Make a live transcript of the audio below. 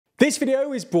This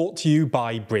video is brought to you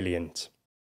by Brilliant.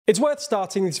 It's worth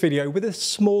starting this video with a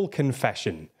small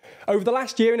confession. Over the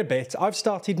last year and a bit, I've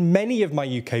started many of my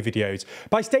UK videos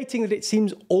by stating that it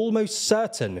seems almost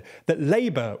certain that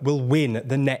Labour will win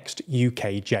the next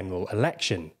UK general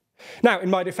election. Now, in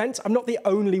my defence, I'm not the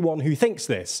only one who thinks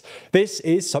this. This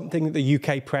is something that the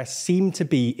UK press seem to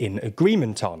be in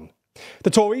agreement on.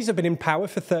 The Tories have been in power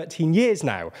for 13 years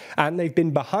now, and they've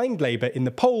been behind Labour in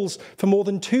the polls for more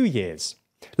than 2 years.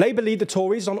 Labour lead the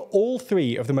Tories on all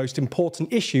three of the most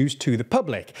important issues to the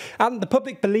public, and the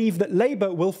public believe that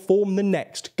Labour will form the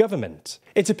next government.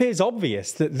 It appears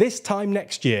obvious that this time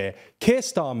next year, Keir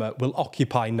Starmer will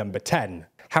occupy number 10.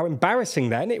 How embarrassing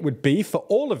then it would be for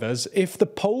all of us if the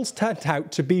polls turned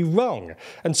out to be wrong,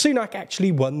 and Sunak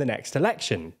actually won the next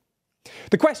election.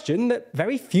 The question that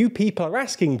very few people are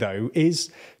asking, though, is,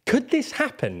 could this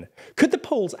happen? Could the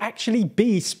polls actually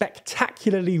be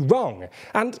spectacularly wrong?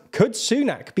 And could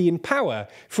Sunak be in power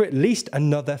for at least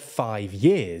another 5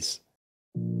 years?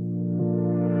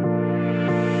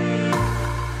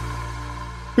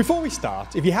 Before we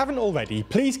start, if you haven't already,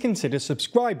 please consider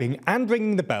subscribing and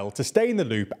ringing the bell to stay in the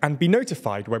loop and be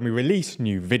notified when we release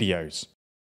new videos.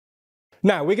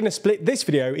 Now, we're going to split this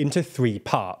video into 3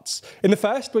 parts. In the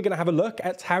first, we're going to have a look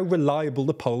at how reliable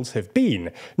the polls have been,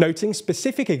 noting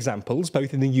specific examples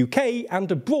both in the UK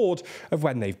and abroad of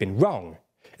when they've been wrong.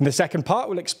 In the second part,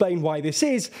 we'll explain why this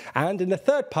is, and in the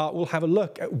third part, we'll have a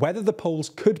look at whether the polls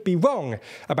could be wrong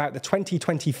about the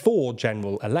 2024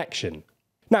 general election.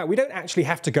 Now, we don't actually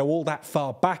have to go all that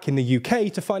far back in the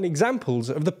UK to find examples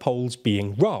of the polls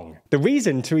being wrong. The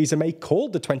reason Theresa May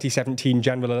called the 2017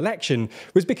 general election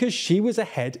was because she was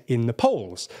ahead in the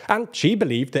polls, and she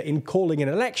believed that in calling an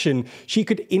election, she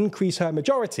could increase her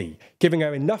majority, giving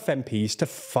her enough MPs to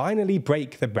finally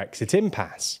break the Brexit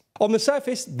impasse. On the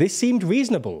surface, this seemed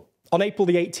reasonable. On April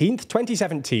the 18th,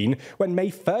 2017, when May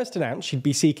first announced she'd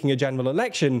be seeking a general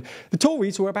election, the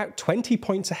Tories were about 20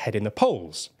 points ahead in the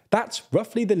polls. That's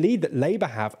roughly the lead that Labour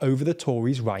have over the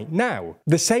Tories right now.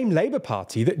 The same Labour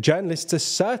Party that journalists are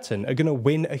certain are going to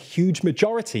win a huge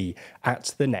majority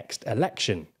at the next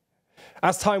election.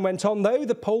 As time went on, though,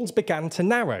 the polls began to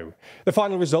narrow. The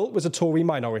final result was a Tory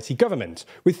minority government,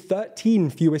 with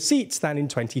 13 fewer seats than in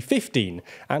 2015,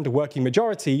 and a working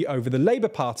majority over the Labour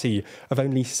Party of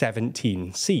only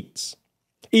 17 seats.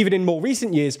 Even in more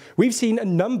recent years, we've seen a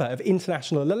number of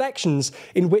international elections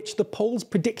in which the polls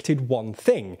predicted one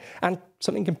thing, and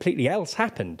something completely else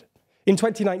happened. In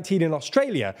 2019 in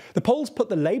Australia, the polls put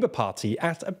the Labour Party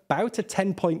at about a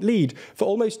 10-point lead for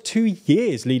almost 2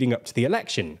 years leading up to the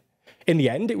election. In the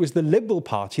end, it was the Liberal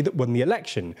Party that won the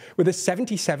election, with a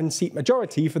 77-seat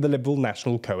majority for the Liberal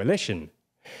National Coalition.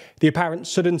 The apparent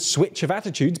sudden switch of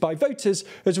attitudes by voters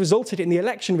has resulted in the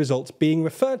election result being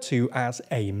referred to as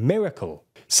a miracle.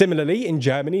 Similarly, in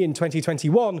Germany in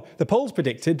 2021, the polls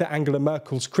predicted that Angela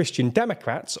Merkel's Christian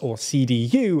Democrats, or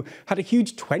CDU, had a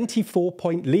huge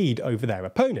 24-point lead over their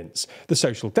opponents, the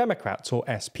Social Democrats, or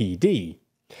SPD.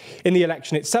 In the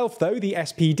election itself, though, the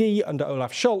SPD, under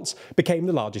Olaf Scholz, became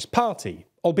the largest party,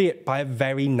 albeit by a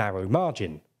very narrow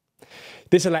margin.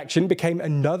 This election became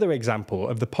another example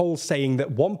of the polls saying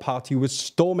that one party was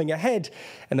storming ahead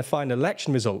and the final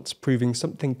election results proving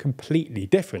something completely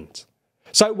different.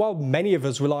 So while many of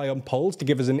us rely on polls to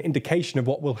give us an indication of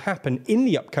what will happen in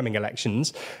the upcoming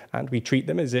elections, and we treat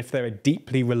them as if they're a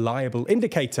deeply reliable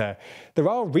indicator, there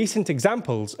are recent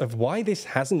examples of why this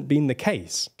hasn't been the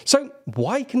case. So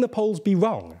why can the polls be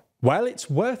wrong? Well, it's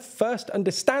worth first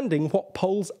understanding what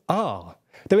polls are.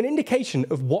 They're an indication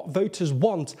of what voters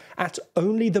want at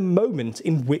only the moment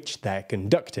in which they're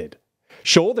conducted.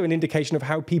 Sure, they're an indication of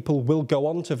how people will go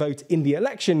on to vote in the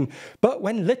election, but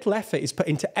when little effort is put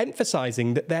into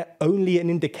emphasising that they're only an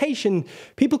indication,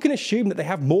 people can assume that they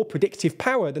have more predictive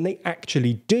power than they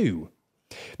actually do.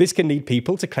 This can lead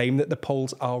people to claim that the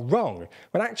polls are wrong,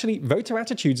 when actually voter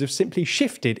attitudes have simply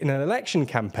shifted in an election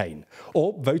campaign,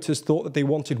 or voters thought that they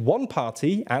wanted one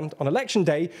party, and on election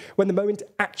day, when the moment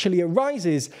actually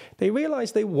arises, they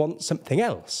realise they want something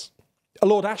else. A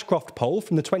Lord Ashcroft poll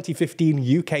from the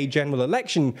 2015 UK general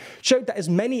election showed that as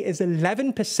many as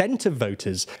 11% of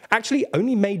voters actually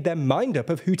only made their mind up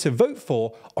of who to vote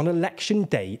for on election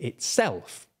day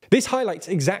itself. This highlights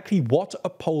exactly what a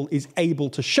poll is able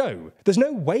to show. There's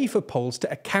no way for polls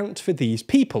to account for these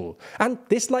people, and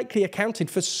this likely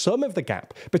accounted for some of the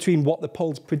gap between what the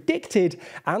polls predicted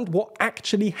and what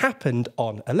actually happened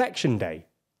on election day.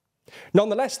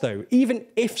 Nonetheless, though, even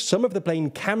if some of the blame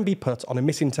can be put on a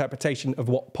misinterpretation of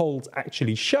what polls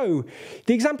actually show,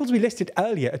 the examples we listed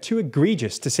earlier are too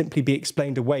egregious to simply be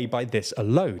explained away by this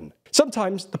alone.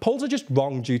 Sometimes the polls are just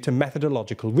wrong due to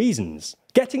methodological reasons.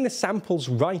 Getting the samples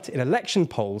right in election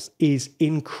polls is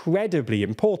incredibly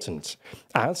important,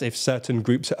 as if certain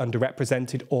groups are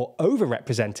underrepresented or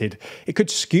overrepresented, it could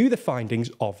skew the findings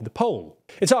of the poll.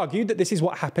 It's argued that this is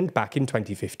what happened back in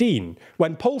 2015,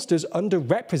 when pollsters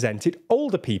underrepresented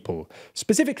older people,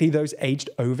 specifically those aged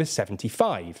over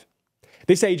 75.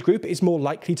 This age group is more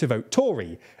likely to vote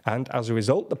Tory, and as a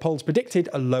result, the polls predicted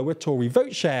a lower Tory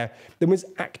vote share than was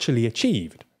actually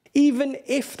achieved. Even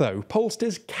if, though,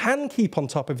 pollsters can keep on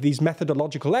top of these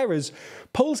methodological errors,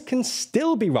 polls can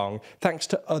still be wrong thanks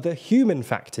to other human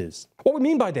factors. What we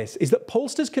mean by this is that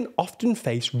pollsters can often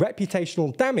face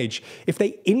reputational damage if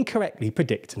they incorrectly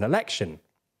predict an election.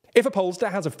 If a pollster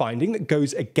has a finding that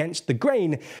goes against the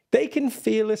grain, they can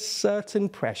feel a certain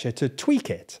pressure to tweak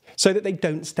it so that they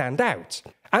don't stand out.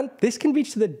 And this can be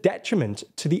to the detriment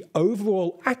to the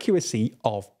overall accuracy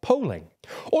of polling.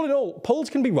 All in all, polls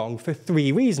can be wrong for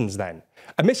 3 reasons then: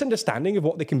 a misunderstanding of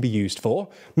what they can be used for,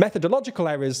 methodological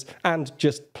errors, and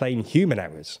just plain human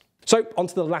errors. So, on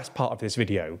to the last part of this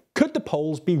video. Could the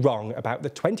polls be wrong about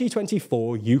the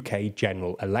 2024 UK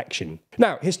general election?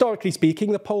 Now, historically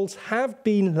speaking, the polls have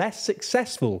been less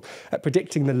successful at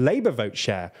predicting the Labour vote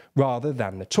share rather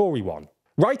than the Tory one.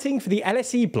 Writing for the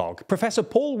LSE blog, Professor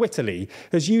Paul Whitterly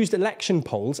has used election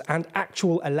polls and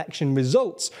actual election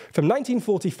results from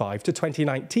 1945 to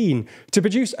 2019 to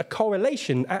produce a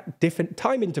correlation at different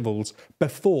time intervals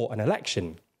before an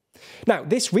election. Now,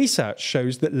 this research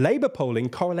shows that Labour polling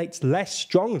correlates less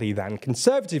strongly than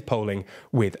Conservative polling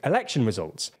with election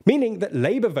results, meaning that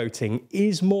Labour voting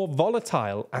is more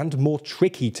volatile and more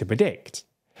tricky to predict.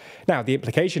 Now, the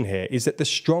implication here is that the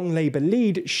strong Labour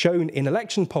lead shown in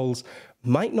election polls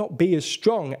might not be as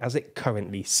strong as it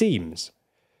currently seems.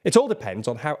 It all depends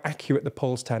on how accurate the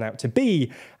polls turn out to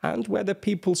be and whether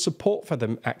people's support for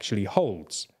them actually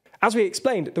holds. As we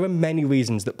explained, there are many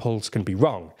reasons that polls can be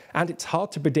wrong, and it's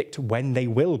hard to predict when they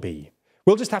will be.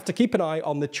 We'll just have to keep an eye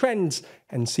on the trends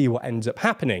and see what ends up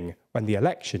happening when the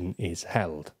election is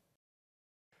held.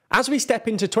 As we step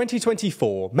into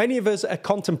 2024, many of us are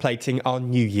contemplating our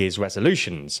New Year's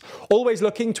resolutions, always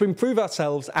looking to improve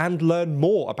ourselves and learn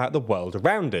more about the world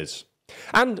around us.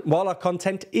 And while our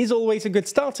content is always a good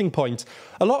starting point,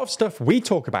 a lot of stuff we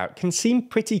talk about can seem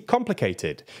pretty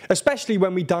complicated, especially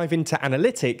when we dive into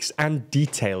analytics and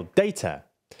detailed data.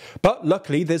 But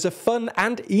luckily there's a fun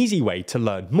and easy way to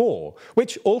learn more,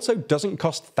 which also doesn't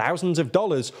cost thousands of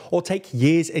dollars or take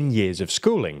years and years of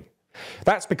schooling.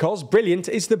 That's because Brilliant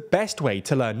is the best way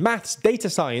to learn maths, data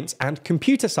science and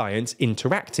computer science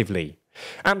interactively.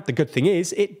 And the good thing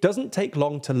is, it doesn't take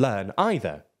long to learn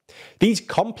either. These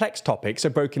complex topics are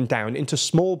broken down into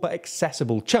small but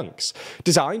accessible chunks,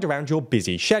 designed around your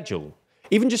busy schedule.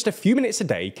 Even just a few minutes a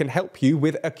day can help you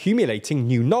with accumulating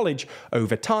new knowledge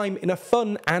over time in a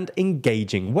fun and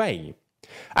engaging way.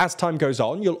 As time goes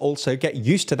on, you'll also get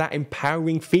used to that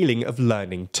empowering feeling of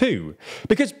learning too,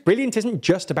 because Brilliant isn't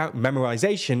just about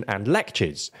memorization and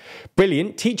lectures.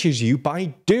 Brilliant teaches you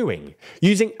by doing,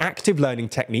 using active learning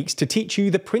techniques to teach you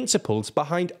the principles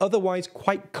behind otherwise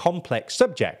quite complex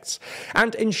subjects,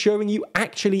 and ensuring you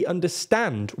actually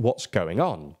understand what's going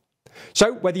on.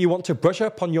 So whether you want to brush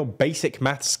up on your basic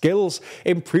maths skills,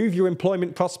 improve your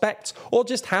employment prospects, or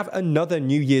just have another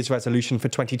New Year's resolution for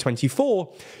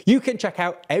 2024, you can check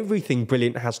out everything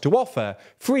Brilliant has to offer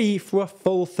free for a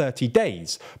full 30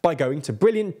 days by going to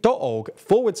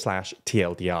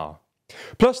brilliant.org/TLDR.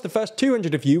 Plus, the first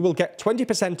 200 of you will get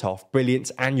 20% off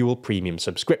Brilliant's annual premium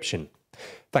subscription.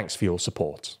 Thanks for your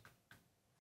support.